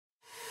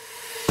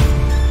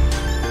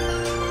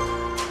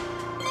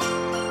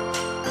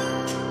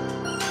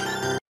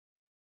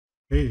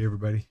Hey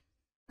everybody,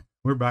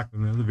 we're back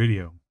with another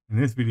video. In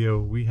this video,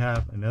 we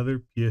have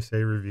another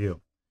PSA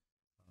review.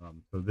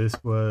 So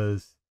this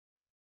was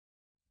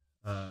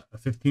a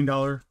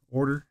 $15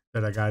 order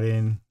that I got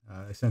in.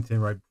 I sent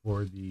in right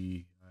before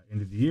the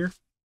end of the year.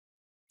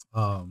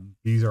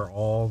 These are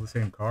all the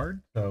same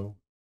card, so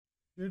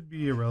it should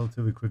be a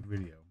relatively quick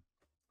video.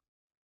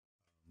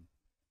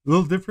 A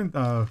little different.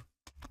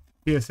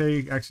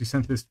 PSA actually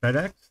sent this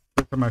FedEx.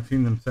 First time I've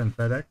seen them send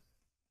FedEx.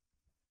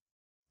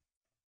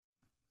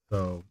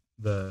 So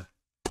I don't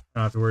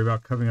have to worry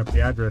about covering up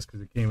the address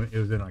because it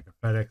was in like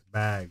a FedEx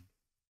bag.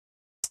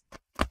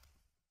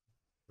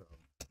 So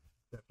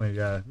definitely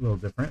a little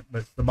different,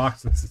 but the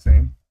box looks the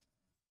same.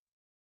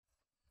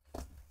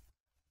 All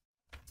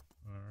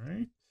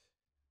right,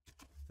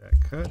 that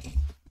cut.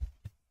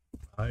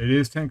 It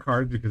is 10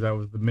 cards because that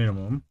was the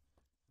minimum.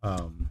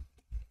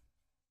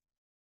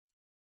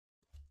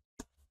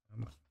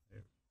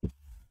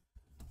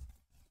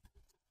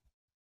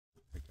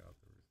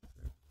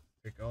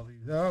 Take all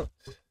these out.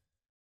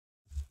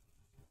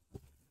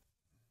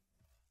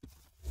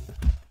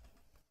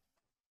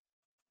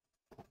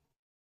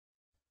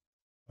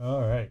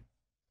 All right,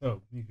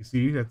 so you can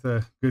see that's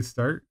a good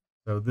start.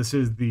 So this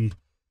is the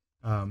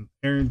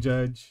Aaron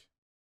Judge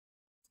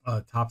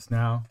Tops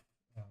Now,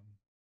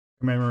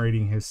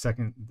 commemorating his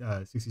second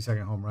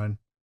 60-second home run.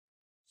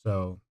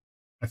 So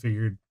I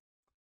figured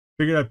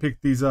I'd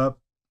pick these up.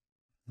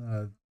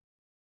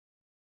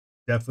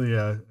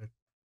 Definitely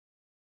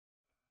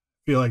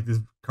feel like this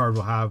card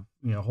will have,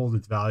 hold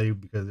its value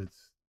because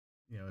it's,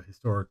 a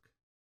historic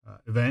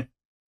event.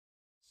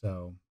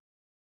 So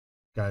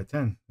got a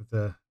 10.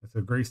 That's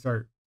a great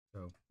start.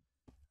 So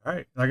all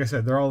right, like I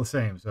said, they're all the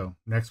same. So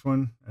next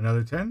one,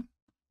 another 10.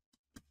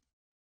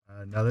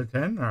 Another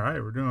 10. All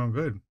right, we're doing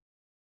good.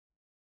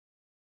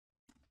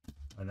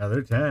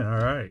 Another 10. All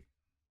right.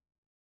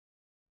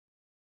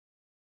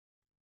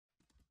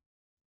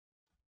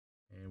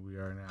 And we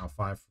are now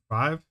 5 for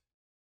 5.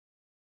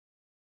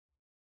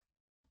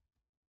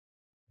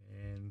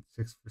 And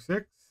 6 for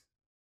 6.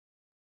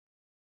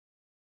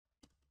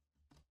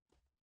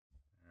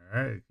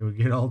 All right, can we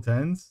get all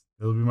 10s?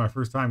 It'll be my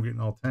first time getting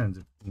all 10s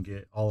if we can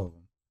get all of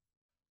them.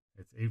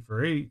 It's 8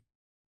 for 8.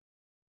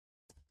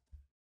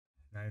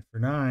 9 for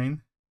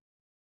 9.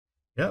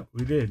 Yep,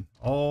 we did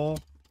all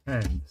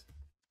 10s.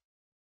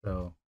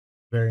 So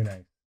very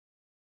nice.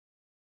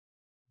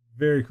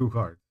 Very cool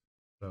card.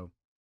 So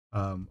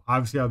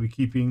obviously I'll be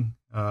keeping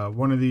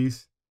one of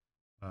these.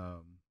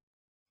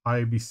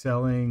 I'll be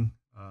selling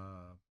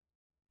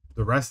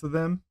the rest of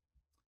them.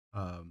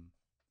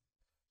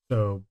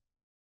 So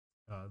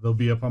they'll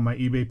be up on my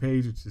eBay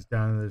page, which is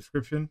down in the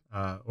description.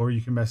 Or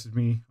you can message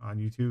me on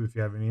YouTube if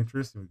you have any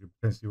interest, and we could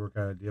potentially work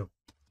out a deal.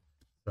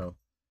 So,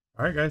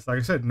 all right, guys. Like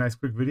I said, nice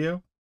quick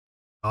video.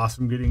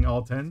 Awesome getting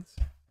all 10s.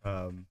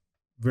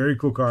 Very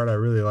cool card. I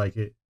really like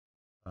it.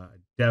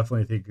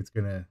 Definitely think it's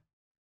gonna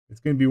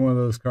be one of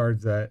those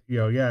cards that,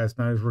 yeah, it's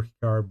not his rookie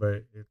card,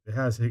 but it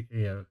has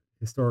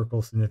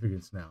historical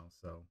significance now.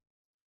 So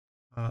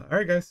all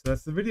right, guys, so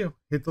that's the video.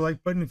 Hit the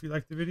like button if you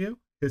like the video.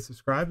 Hit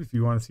subscribe if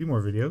you want to see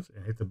more videos,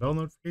 and hit the bell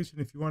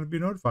notification if you want to be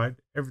notified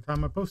every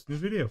time I post a new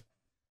video.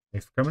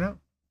 Thanks for coming out.